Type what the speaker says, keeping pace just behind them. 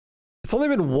It's only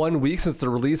been 1 week since the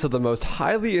release of the most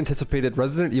highly anticipated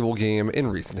Resident Evil game in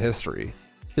recent history.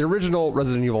 The original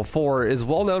Resident Evil 4 is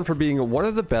well known for being one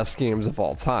of the best games of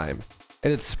all time,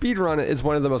 and its speedrun is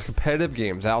one of the most competitive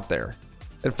games out there.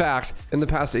 In fact, in the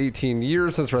past 18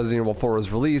 years since Resident Evil 4 was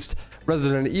released,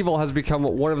 Resident Evil has become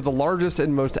one of the largest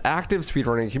and most active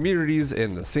speedrunning communities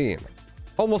in the scene.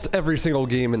 Almost every single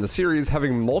game in the series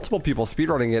having multiple people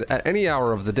speedrunning it at any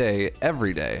hour of the day,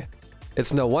 every day.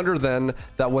 It's no wonder then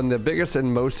that when the biggest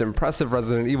and most impressive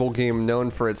Resident Evil game known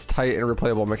for its tight and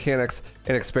replayable mechanics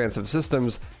and expansive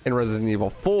systems in Resident Evil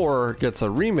 4 gets a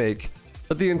remake,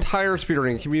 that the entire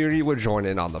speedrunning community would join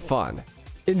in on the fun.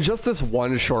 In just this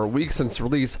 1 short week since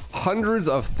release, hundreds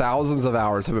of thousands of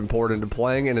hours have been poured into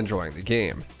playing and enjoying the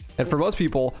game. And for most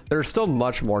people, there's still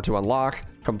much more to unlock,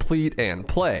 complete, and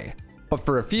play. But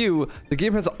for a few, the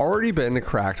game has already been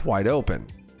cracked wide open.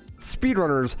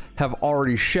 Speedrunners have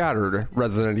already shattered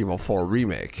Resident Evil 4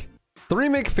 Remake. The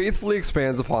remake faithfully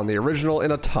expands upon the original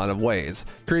in a ton of ways,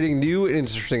 creating new and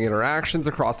interesting interactions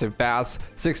across a vast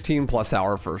 16+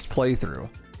 hour first playthrough.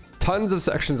 Tons of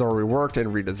sections are reworked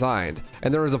and redesigned,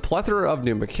 and there is a plethora of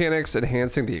new mechanics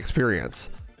enhancing the experience.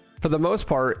 For the most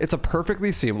part, it's a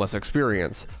perfectly seamless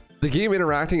experience, the game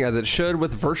interacting as it should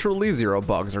with virtually zero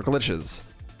bugs or glitches.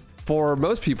 For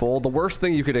most people, the worst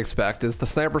thing you could expect is the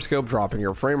sniper scope dropping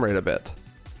your frame rate a bit.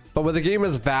 But with a game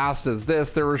as vast as this,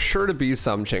 there were sure to be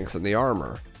some chinks in the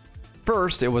armor.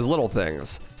 First, it was little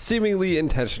things, seemingly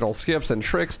intentional skips and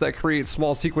tricks that create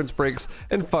small sequence breaks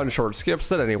and fun short skips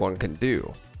that anyone can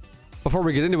do. Before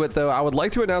we get into it though, I would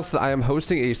like to announce that I am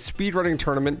hosting a speedrunning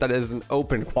tournament that is an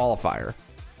open qualifier.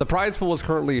 The prize pool is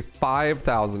currently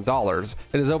 $5,000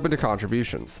 and is open to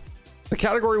contributions. The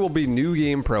category will be New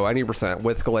Game Pro any percent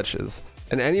with glitches,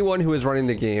 and anyone who is running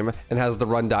the game and has the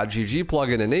run.gg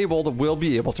plugin enabled will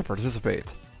be able to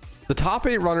participate. The top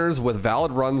 8 runners with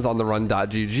valid runs on the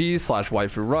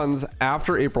run.gg/WaifuRuns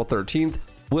after April 13th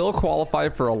will qualify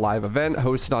for a live event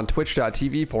hosted on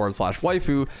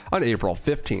twitch.tv/waifu on April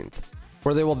 15th,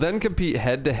 where they will then compete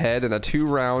head-to-head in a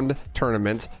 2-round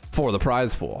tournament for the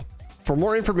prize pool. For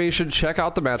more information, check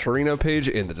out the Matcherino page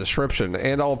in the description,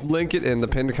 and I'll link it in the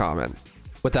pinned comment.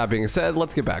 With that being said,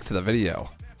 let's get back to the video.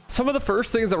 Some of the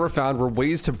first things that were found were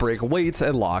ways to break weights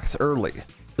and locks early.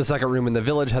 The second room in the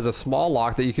village has a small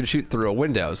lock that you can shoot through a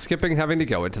window, skipping having to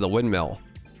go into the windmill.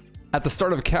 At the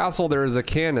start of Castle, there is a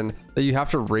cannon that you have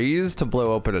to raise to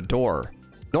blow open a door.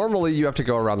 Normally, you have to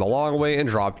go around the long way and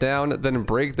drop down, then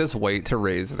break this weight to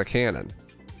raise the cannon.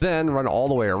 Then run all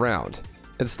the way around.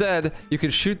 Instead, you can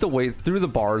shoot the weight through the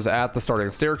bars at the starting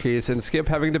staircase and skip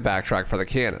having to backtrack for the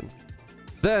cannon.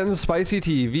 Then, Spicy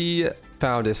TV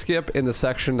found a skip in the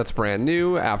section that's brand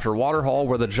new after Waterhall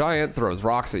where the giant throws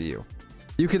rocks at you.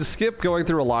 You can skip going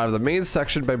through a lot of the main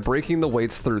section by breaking the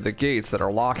weights through the gates that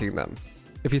are locking them.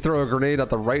 If you throw a grenade at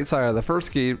the right side of the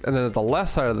first gate and then at the left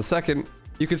side of the second,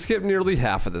 you can skip nearly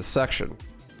half of this section.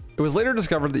 It was later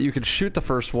discovered that you could shoot the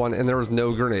first one and there was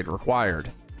no grenade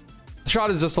required. The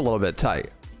shot is just a little bit tight.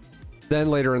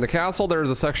 Then later in the castle, there is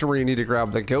a section where you need to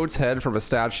grab the goat's head from a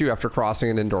statue after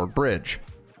crossing an indoor bridge.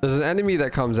 There's an enemy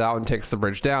that comes out and takes the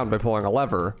bridge down by pulling a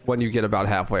lever when you get about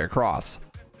halfway across.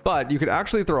 But you can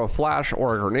actually throw a flash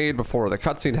or a grenade before the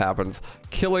cutscene happens,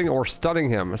 killing or stunning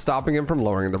him, stopping him from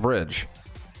lowering the bridge.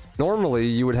 Normally,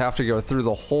 you would have to go through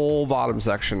the whole bottom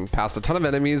section, past a ton of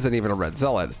enemies and even a red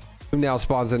zealot, who now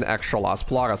spawns in extra Las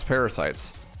Plagas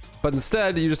parasites. But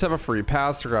instead, you just have a free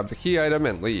pass to grab the key item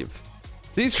and leave.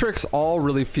 These tricks all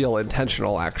really feel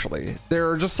intentional actually. There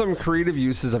are just some creative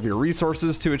uses of your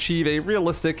resources to achieve a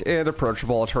realistic and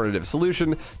approachable alternative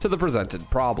solution to the presented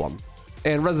problem.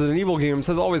 And Resident Evil games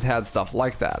has always had stuff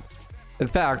like that. In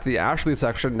fact, the Ashley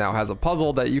section now has a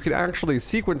puzzle that you can actually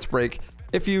sequence break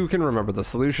if you can remember the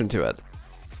solution to it.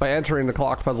 By entering the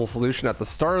clock puzzle solution at the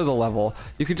start of the level,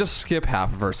 you can just skip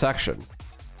half of her section,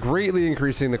 greatly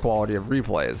increasing the quality of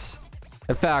replays.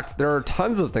 In fact, there are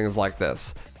tons of things like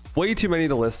this, way too many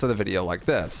to list in a video like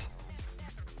this.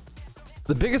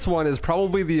 The biggest one is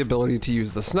probably the ability to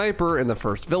use the sniper in the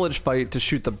first village fight to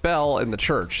shoot the bell in the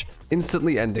church,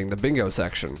 instantly ending the bingo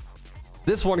section.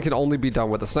 This one can only be done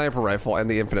with the sniper rifle and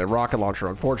the infinite rocket launcher,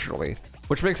 unfortunately,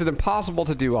 which makes it impossible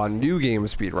to do on new game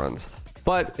speedruns,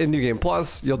 but in New Game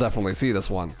Plus, you'll definitely see this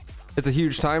one. It's a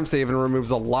huge time save and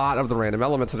removes a lot of the random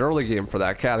elements in early game for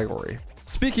that category.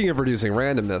 Speaking of reducing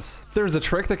randomness, there's a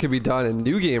trick that can be done in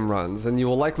new game runs and you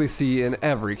will likely see in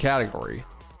every category.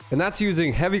 And that's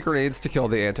using heavy grenades to kill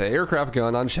the anti-aircraft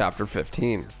gun on Chapter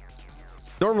 15.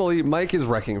 Normally, Mike is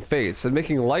wrecking face and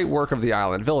making light work of the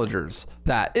island villagers.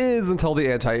 That is until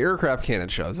the anti-aircraft cannon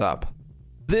shows up.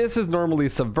 This is normally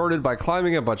subverted by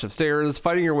climbing a bunch of stairs,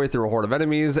 fighting your way through a horde of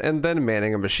enemies, and then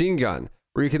manning a machine gun,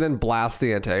 where you can then blast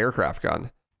the anti-aircraft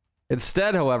gun.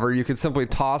 Instead, however, you can simply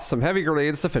toss some heavy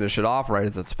grenades to finish it off right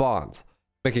as it spawns,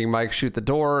 making Mike shoot the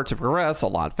door to progress a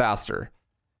lot faster.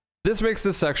 This makes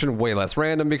this section way less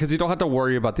random because you don't have to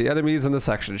worry about the enemies in the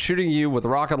section shooting you with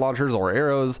rocket launchers or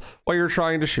arrows while you're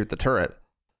trying to shoot the turret.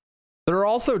 There are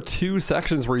also 2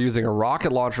 sections where using a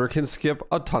rocket launcher can skip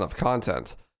a ton of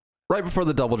content. Right before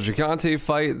the double gigante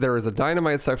fight, there is a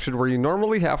dynamite section where you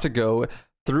normally have to go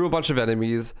through a bunch of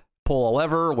enemies, pull a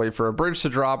lever, wait for a bridge to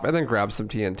drop, and then grab some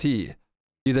TNT.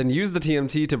 You then use the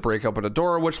TNT to break open a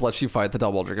door, which lets you fight the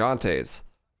double gigantes.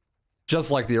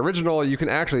 Just like the original, you can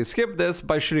actually skip this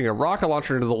by shooting a rocket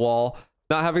launcher into the wall,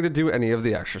 not having to do any of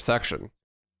the extra section.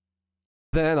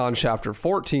 Then on chapter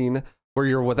 14, where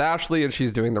you're with Ashley and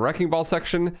she's doing the wrecking ball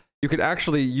section, you can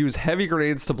actually use heavy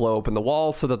grenades to blow open the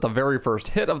walls so that the very first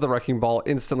hit of the wrecking ball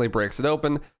instantly breaks it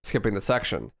open, skipping the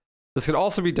section. This can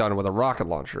also be done with a rocket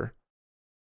launcher.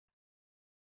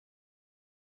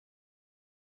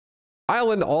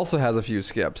 Island also has a few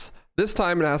skips. This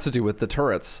time it has to do with the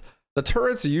turrets. The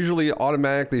turrets usually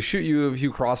automatically shoot you if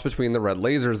you cross between the red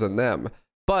lasers and them,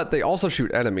 but they also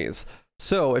shoot enemies.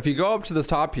 So if you go up to the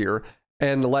top here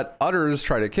and let Utters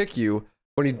try to kick you,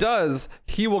 when he does,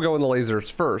 he will go in the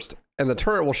lasers first, and the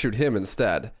turret will shoot him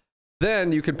instead.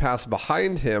 Then you can pass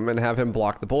behind him and have him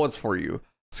block the bullets for you,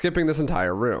 skipping this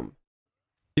entire room.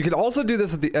 You can also do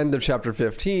this at the end of chapter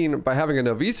 15 by having a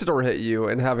Novisador hit you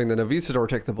and having the Novisador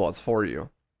take the bullets for you.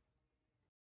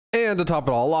 And to top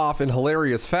it all off, in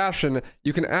hilarious fashion,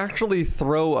 you can actually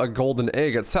throw a golden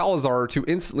egg at Salazar to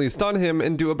instantly stun him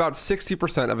and do about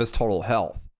 60% of his total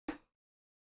health.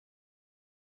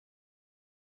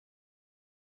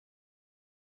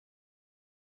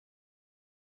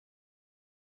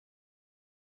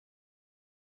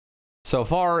 So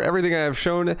far, everything I have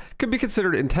shown could be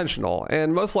considered intentional,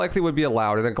 and most likely would be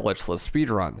allowed in a glitchless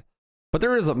speedrun. But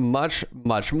there is much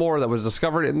more that was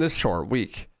discovered in this short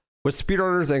week. With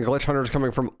speedrunners and glitch hunters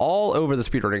coming from all over the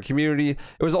speedrunning community,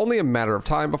 it was only a matter of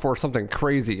time before something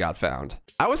crazy got found.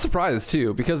 I was surprised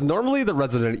too, because normally the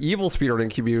Resident Evil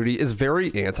speedrunning community is very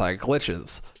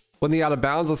anti-glitches. When the Out of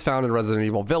Bounds was found in Resident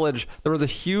Evil Village, there was a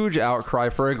huge outcry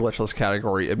for a glitchless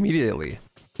category immediately.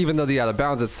 Even though the Out of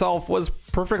Bounds itself was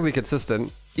perfectly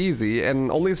consistent, easy,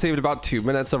 and only saved about 2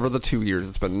 minutes over the 2 years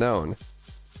it's been known.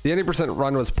 The 80%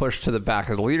 run was pushed to the back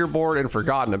of the leaderboard and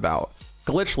forgotten about,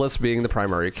 glitchless being the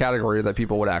primary category that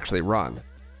people would actually run.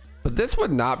 But this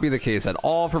would not be the case at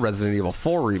all for Resident Evil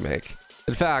 4 Remake.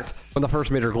 In fact, when the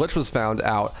first major glitch was found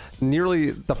out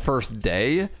nearly the first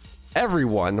day,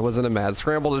 everyone was in a mad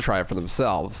scramble to try it for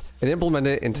themselves and implement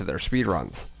it into their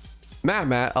speedruns.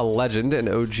 Matt, a legend and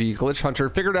OG glitch hunter,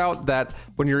 figured out that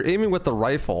when you're aiming with the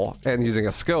rifle and using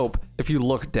a scope, if you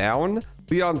look down,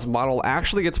 Leon's model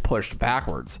actually gets pushed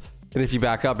backwards. And if you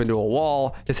back up into a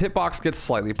wall, his hitbox gets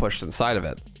slightly pushed inside of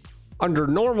it. Under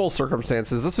normal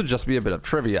circumstances, this would just be a bit of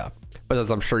trivia, but as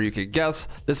I'm sure you could guess,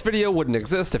 this video wouldn't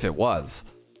exist if it was.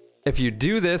 If you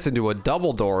do this into a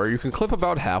double door, you can clip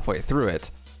about halfway through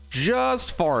it,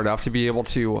 just far enough to be able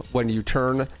to, when you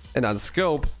turn and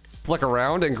unscope, flick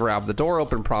around and grab the door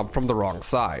open prompt from the wrong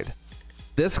side.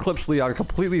 This clips Leon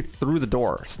completely through the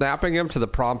door, snapping him to the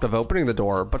prompt of opening the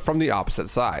door, but from the opposite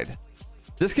side.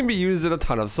 This can be used in a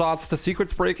ton of slots to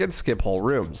sequence break and skip whole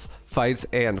rooms, fights,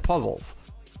 and puzzles.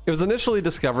 It was initially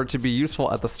discovered to be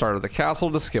useful at the start of the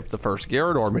castle to skip the first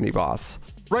Garrador mini-boss.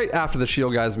 Right after the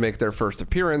shield guys make their first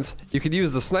appearance, you can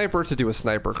use the sniper to do a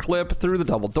sniper clip through the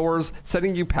double doors,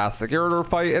 sending you past the Garrador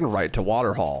fight and right to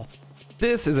Waterhall.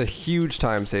 This is a huge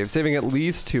time save, saving at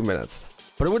least 2 minutes,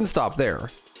 but it wouldn't stop there.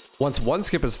 Once one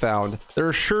skip is found, there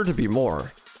are sure to be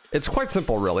more. It's quite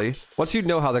simple really. Once you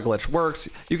know how the glitch works,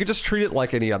 you can just treat it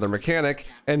like any other mechanic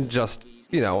and just,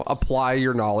 apply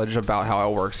your knowledge about how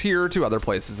it works here to other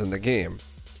places in the game.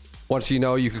 Once you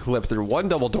know you can clip through one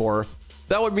double door,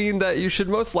 that would mean that you should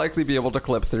most likely be able to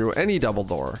clip through any double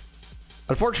door.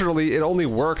 Unfortunately, it only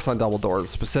works on double doors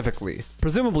specifically.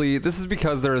 Presumably, this is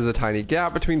because there is a tiny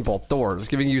gap between both doors,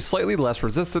 giving you slightly less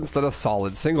resistance than a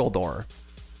solid single door.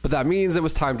 But that means it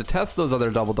was time to test those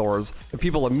other double doors, and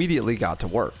people immediately got to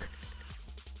work.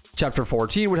 Chapter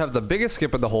 14 would have the biggest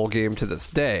skip in the whole game to this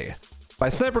day. By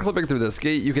sniper clipping through this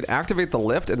gate, you can activate the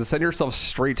lift and send yourself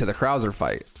straight to the Krauser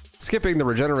fight, skipping the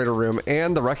regenerator room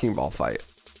and the wrecking ball fight.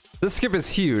 This skip is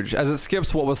huge, as it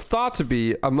skips what was thought to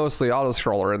be a mostly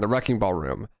auto-scroller in the wrecking ball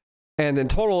room, and in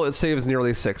total it saves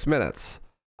nearly 6 minutes.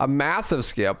 A massive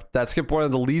skip that skipped one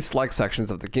of the least liked sections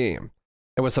of the game.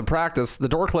 And with some practice, the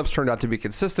door clips turned out to be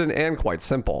consistent and quite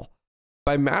simple.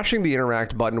 By mashing the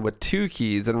interact button with 2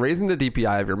 keys and raising the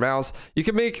DPI of your mouse, you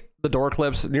can make the door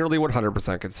clips nearly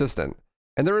 100% consistent.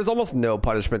 And there is almost no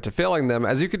punishment to failing them,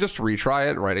 as you could just retry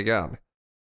it right again.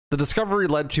 The discovery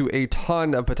led to a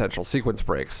ton of potential sequence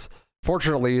breaks.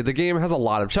 Fortunately, the game has a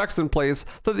lot of checks in place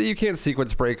so that you can't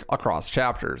sequence break across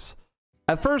chapters.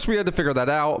 At first, we had to figure that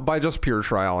out by just pure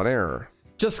trial and error,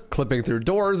 just clipping through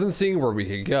doors and seeing where we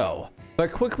could go.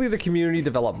 But quickly, the community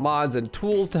developed mods and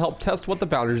tools to help test what the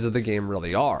boundaries of the game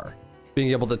really are,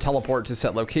 being able to teleport to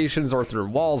set locations or through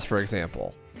walls, for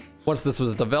example. Once this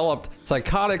was developed,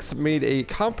 Psychotics made a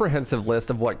comprehensive list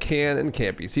of what can and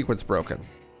can't be sequence broken,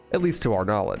 at least to our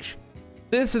knowledge.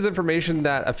 This is information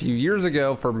that a few years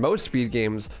ago for most speed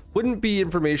games wouldn't be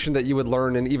information that you would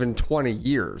learn in even 20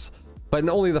 years, but in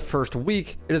only the first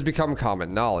week it has become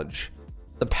common knowledge.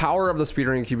 The power of the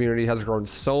speedrunning community has grown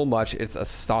so much it's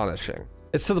astonishing.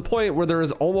 It's to the point where there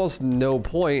is almost no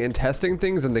point in testing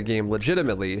things in the game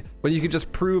legitimately when you can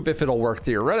just prove if it'll work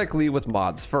theoretically with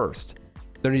mods first.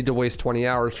 No need to waste 20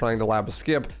 hours trying to lab a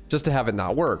skip just to have it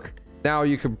not work. Now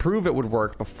you can prove it would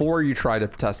work before you try to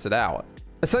test it out.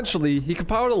 Essentially, he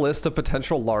compiled a list of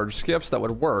potential large skips that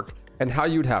would work and how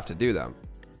you'd have to do them.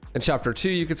 In Chapter 2,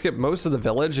 you could skip most of the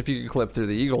village if you could clip through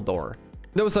the Eagle door.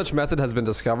 No such method has been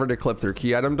discovered to clip through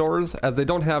key item doors, as they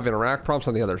don't have interact prompts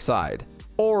on the other side.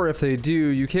 Or if they do,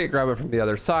 you can't grab it from the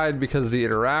other side because the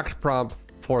interact prompt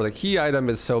for the key item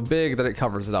is so big that it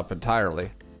covers it up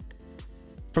entirely.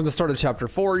 From the start of Chapter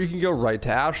 4, you can go right to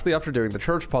Ashley after doing the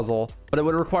church puzzle, but it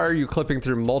would require you clipping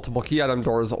through multiple key item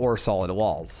doors or solid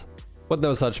walls, with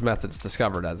no such methods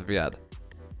discovered as of yet.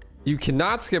 You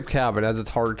cannot skip Cabin as it's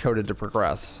hard-coded to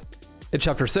progress. In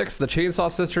Chapter 6, the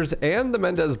Chainsaw Sisters and the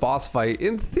Mendez boss fight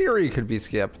in theory could be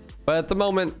skipped, but at the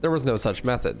moment, there was no such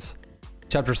methods.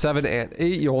 Chapter 7 and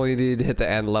 8, you only need to hit the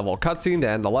end level cutscene to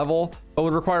end the level, but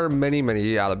would require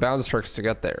many out-of-bounds tricks to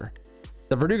get there.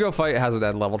 The Verdugo fight has an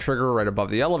end level trigger right above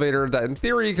the elevator that in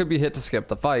theory could be hit to skip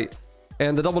the fight,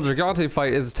 and the Double Gigante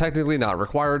fight is technically not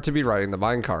required to be riding the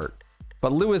minecart,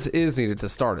 but Lewis is needed to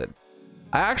start it.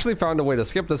 I actually found a way to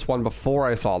skip this one before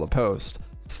I saw the post,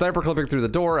 sniper clipping through the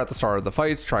door at the start of the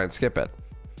fight to try and skip it.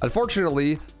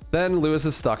 Unfortunately, then Lewis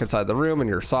is stuck inside the room and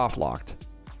you're soft locked.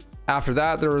 After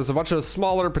that, there was a bunch of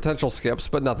smaller potential skips,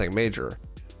 but nothing major.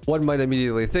 One might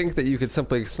immediately think that you could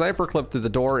simply sniper clip through the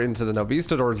door into the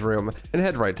Novistador's room and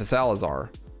head right to Salazar.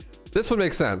 This would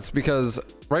make sense because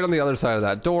right on the other side of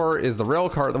that door is the rail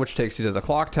cart which takes you to the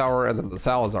clock tower and then the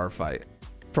Salazar fight.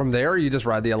 From there, you just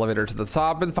ride the elevator to the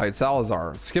top and fight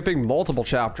Salazar, skipping multiple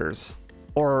chapters.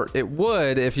 Or it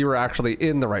would if you were actually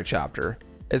in the right chapter.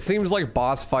 It seems like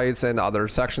boss fights and other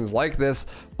sections like this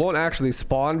won't actually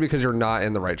spawn because you're not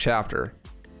in the right chapter,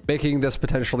 making this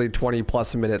potentially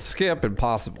 20+ minute skip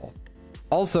impossible.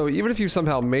 Also, even if you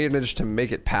somehow managed to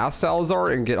make it past Salazar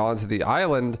and get onto the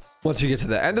island, once you get to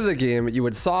the end of the game, you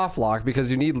would soft lock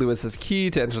because you need Lewis's key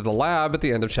to enter the lab at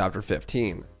the end of Chapter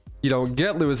 15. You don't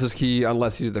get Lewis's key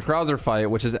unless you do the Krauser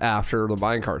fight, which is after the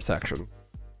minecart section.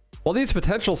 While these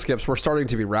potential skips were starting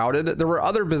to be routed, there were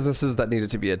other businesses that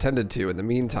needed to be attended to in the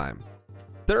meantime.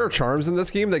 There are charms in this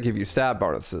game that give you stat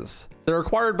bonuses. They're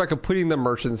acquired by completing the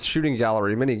merchant's shooting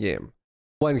gallery minigame.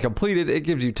 When completed, it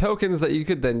gives you tokens that you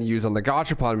could then use on the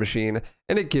gachapon machine,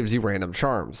 and it gives you random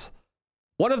charms.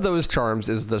 One of those charms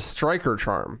is the Striker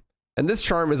charm, and this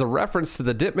charm is a reference to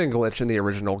the Dipman glitch in the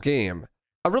original game.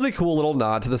 A really cool little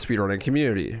nod to the speedrunning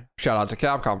community. Shout out to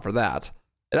Capcom for that.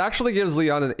 It actually gives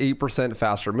Leon an 8%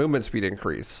 faster movement speed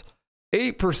increase.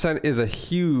 8% is a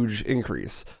huge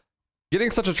increase.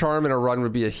 Getting such a charm in a run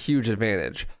would be a huge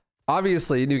advantage.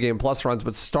 Obviously, New Game Plus runs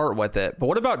would start with it, but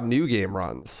what about New Game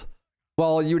runs?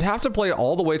 Well, you'd have to play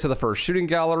all the way to the first shooting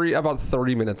gallery about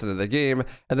 30 minutes into the game,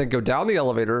 and then go down the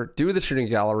elevator, do the shooting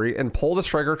gallery, and pull the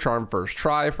Striker charm first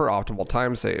try for optimal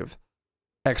time save.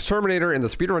 Exterminator in the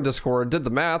Speedrun Discord did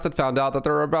the math and found out that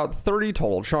there are about 30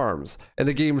 total charms, and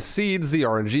the game seeds the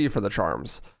RNG for the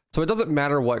charms, so it doesn't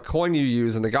matter what coin you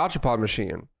use in the gachapon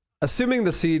machine. Assuming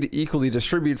the seed equally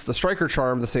distributes the Striker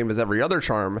charm the same as every other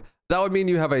charm, that would mean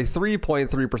you have a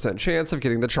 3.3% chance of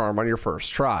getting the charm on your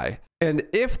first try. And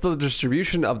if the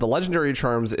distribution of the legendary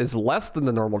charms is less than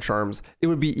the normal charms, it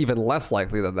would be even less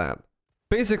likely than that.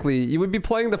 Basically, you would be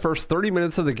playing the first 30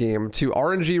 minutes of the game to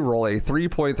RNG roll a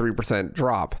 3.3%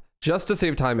 drop, just to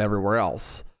save time everywhere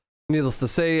else. Needless to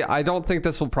say, I don't think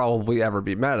this will probably ever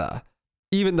be meta.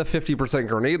 Even the 50%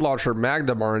 grenade launcher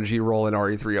Magnum RNG roll in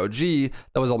RE3OG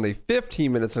that was only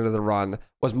 15 minutes into the run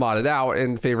was modded out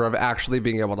in favor of actually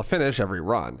being able to finish every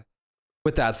run.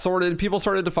 With that sorted, people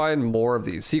started to find more of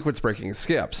these sequence breaking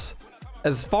skips.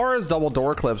 As far as double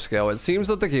door clips go, it seems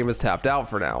that the game is tapped out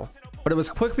for now. but it was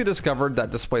quickly discovered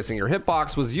that displacing your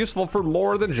hitbox was useful for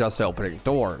more than just opening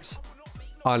doors.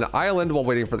 On an island while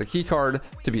waiting for the keycard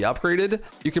to be upgraded,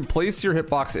 you can place your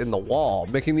hitbox in the wall,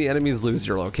 making the enemies lose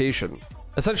your location,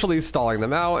 essentially stalling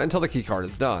them out until the keycard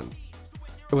is done.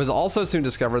 It was also soon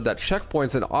discovered that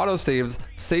checkpoints and autosaves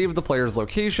save the player's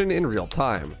location in real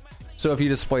time. So if you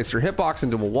displaced your hitbox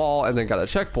into a wall and then got a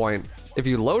checkpoint, if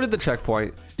you loaded the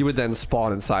checkpoint, you would then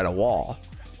spawn inside a wall.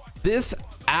 This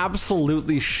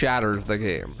absolutely shatters the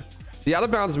game. The out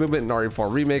of bounds movement in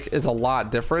RE4 Remake is a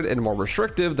lot different and more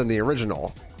restrictive than the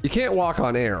original. You can't walk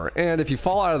on air, and if you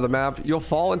fall out of the map, you'll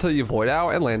fall until you void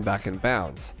out and land back in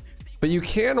bounds. But you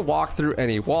can walk through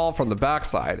any wall from the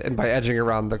backside, and by edging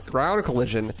around the ground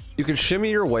collision, you can shimmy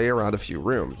your way around a few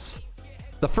rooms.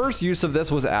 The first use of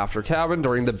this was after cabin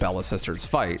during the Bella sisters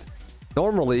fight.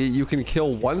 Normally, you can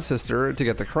kill one sister to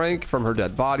get the crank from her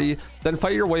dead body, then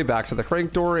fight your way back to the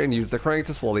crank door and use the crank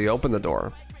to slowly open the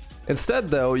door. Instead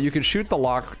though, you can shoot the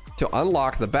lock to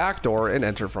unlock the back door and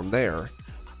enter from there.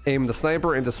 Aim the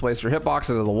sniper and displace your hitbox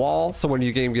into the wall, so when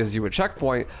your game gives you a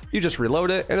checkpoint, you just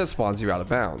reload it and it spawns you out of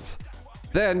bounds.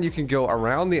 Then you can go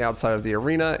around the outside of the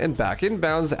arena and back in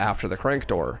bounds after the crank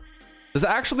door. This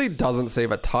actually doesn't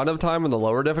save a ton of time in the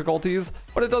lower difficulties,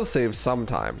 but it does save some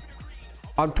time.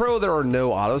 On Pro, there are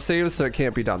no autosaves, so it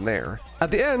can't be done there. At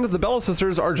the end, the Bella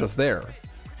sisters are just there.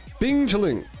 Bing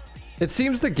Chiling. It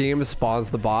seems the game spawns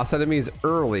the boss enemies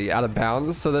early out of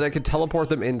bounds so that it can teleport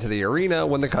them into the arena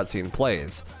when the cutscene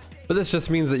plays. But this just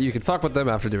means that you can fuck with them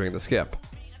after doing the skip.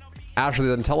 Ashley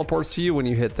then teleports to you when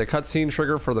you hit the cutscene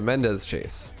trigger for the Mendez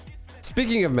chase.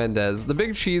 Speaking of Mendez, the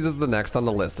Big Cheese is the next on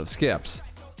the list of skips.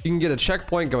 You can get a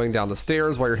checkpoint going down the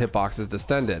stairs while your hitbox is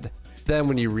distended. Then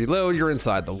when you reload, you're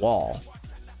inside the wall.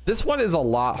 This one is a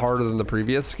lot harder than the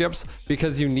previous skips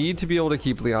because you need to be able to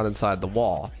keep Leon inside the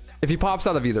wall. If he pops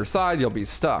out of either side, you'll be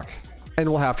stuck, and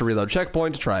we'll have to reload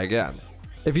checkpoint to try again.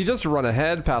 If you just run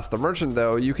ahead past the merchant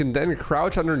though, you can then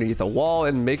crouch underneath a wall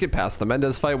and make it past the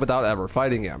Mendez fight without ever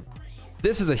fighting him.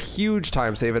 This is a huge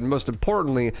time save, and most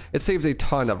importantly, it saves a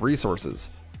ton of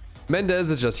resources. Mendez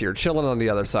is just here chilling on the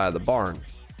other side of the barn.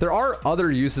 There are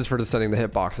other uses for descending the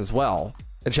hitbox as well.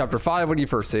 In Chapter 5, when you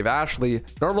first save Ashley,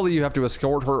 normally you have to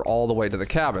escort her all the way to the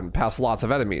cabin, past lots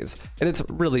of enemies, and it's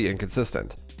really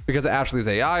inconsistent, because Ashley's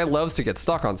AI loves to get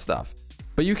stuck on stuff.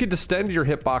 But you can distend your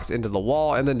hitbox into the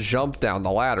wall and then jump down the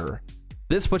ladder.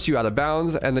 This puts you out of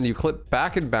bounds, and then you clip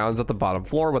back in bounds at the bottom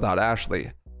floor without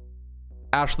Ashley.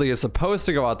 Ashley is supposed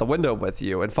to go out the window with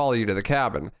you and follow you to the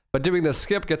cabin, but doing this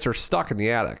skip gets her stuck in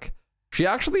the attic. She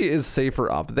actually is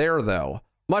safer up there though,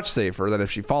 much safer than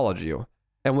if she followed you.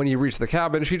 And when you reach the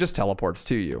cabin, she just teleports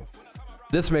to you.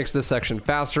 This makes this section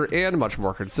faster and much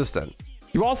more consistent.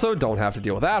 You also don't have to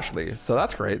deal with Ashley, so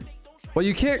that's great. While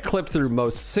you can't clip through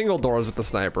most single doors with the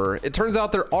sniper, it turns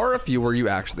out there are a few where you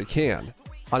actually can.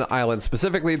 On Island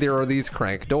specifically, there are these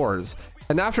crank doors,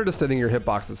 and after distending your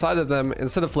hitbox inside of them,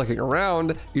 instead of flicking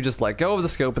around, you just let go of the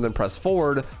scope and then press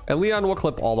forward, and Leon will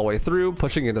clip all the way through,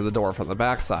 pushing into the door from the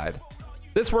backside.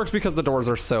 This works because the doors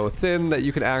are so thin that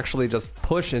you can actually just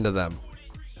push into them.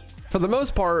 For the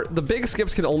most part, the big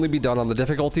skips can only be done on the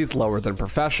difficulties lower than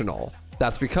Professional.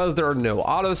 That's because there are no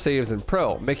autosaves in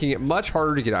Pro, making it much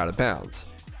harder to get out of bounds.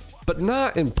 But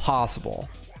not impossible.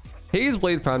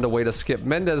 Hazeblade found a way to skip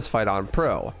Mendez fight on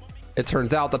Pro. It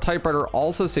turns out the typewriter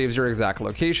also saves your exact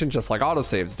location just like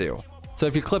autosaves do. So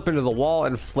if you clip into the wall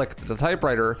and flick the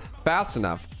typewriter fast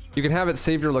enough, you can have it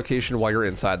save your location while you're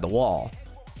inside the wall.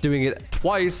 Doing it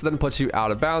twice then puts you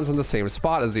out of bounds in the same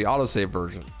spot as the autosave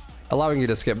version, allowing you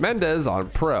to skip Mendez on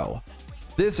Pro.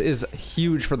 This is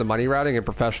huge for the money routing in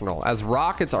Professional, as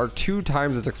rockets are 2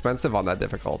 times as expensive on that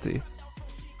difficulty.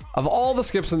 Of all the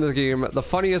skips in the game, the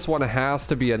funniest one has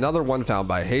to be another one found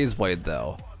by Hazeblade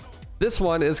though. This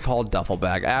one is called Duffel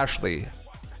Bag Ashley.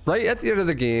 Right at the end of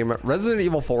the game, Resident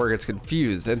Evil 4 gets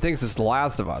confused and thinks it's The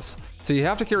Last of Us, so you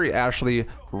have to carry Ashley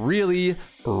really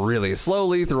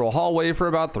slowly through a hallway for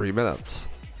about 3 minutes.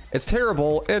 It's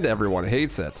terrible and everyone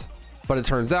hates it. But it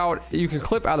turns out you can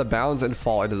clip out of bounds and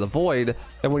fall into the void,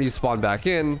 and when you spawn back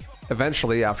in,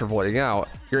 eventually after voiding out,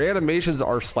 your animations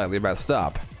are slightly messed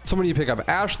up. So when you pick up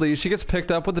Ashley, she gets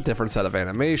picked up with a different set of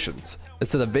animations.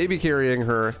 Instead of baby carrying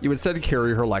her, you instead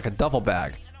carry her like a duffel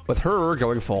bag, with her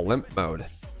going full limp mode.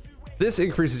 This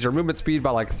increases your movement speed by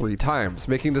like 3 times,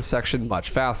 making this section much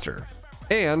faster,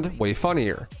 and way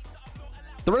funnier.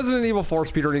 The Resident Evil 4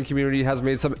 speedrunning community has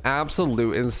made some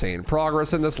absolute insane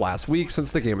progress in this last week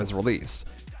since the game is released.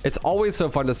 It's always so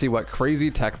fun to see what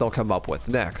crazy tech they'll come up with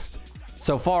next.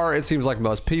 So far, it seems like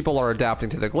most people are adapting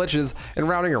to the glitches and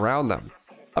routing around them.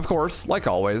 Of course, like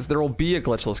always, there will be a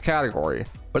glitchless category,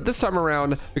 But this time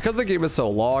around, because the game is so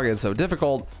long and so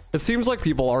difficult, it seems like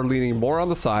people are leaning more on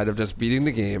the side of just beating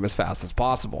the game as fast as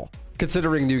possible.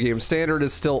 Considering New Game Standard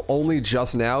is still only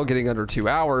just now getting under 2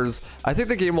 hours, I think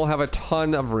the game will have a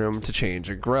ton of room to change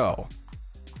and grow.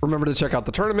 Remember to check out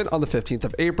the tournament on the 15th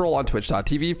of April on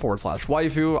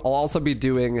twitch.tv/waifu. I'll also be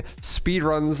doing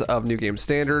speedruns of New Game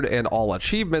Standard and all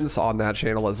achievements on that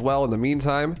channel as well in the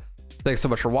meantime. Thanks so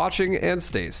much for watching and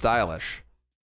stay stylish.